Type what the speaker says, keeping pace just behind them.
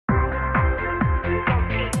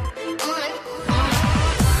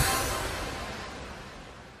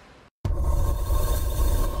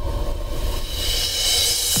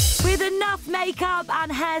makeup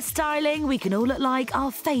and hairstyling, we can all look like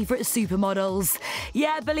our favourite supermodels.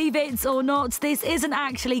 Yeah, believe it or not, this isn't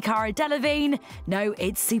actually Cara Delevingne. No,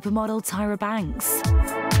 it's supermodel Tyra Banks.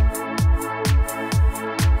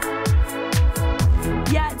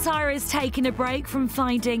 Yeah, Tyra's taking a break from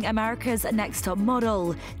finding America's Next Top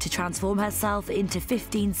Model to transform herself into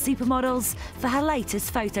 15 supermodels for her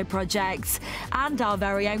latest photo project. And our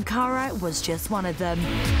very own Cara was just one of them.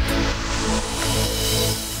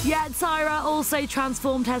 Yeah, Tyra also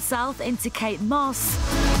transformed herself into Kate Moss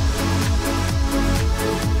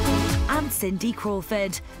and Cindy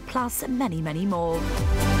Crawford, plus many, many more.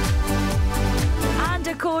 And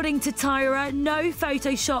according to Tyra, no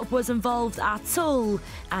Photoshop was involved at all,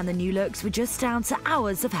 and the new looks were just down to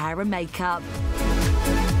hours of hair and makeup.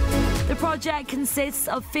 The project consists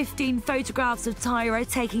of 15 photographs of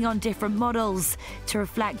Tyra taking on different models to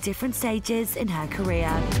reflect different stages in her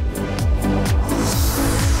career.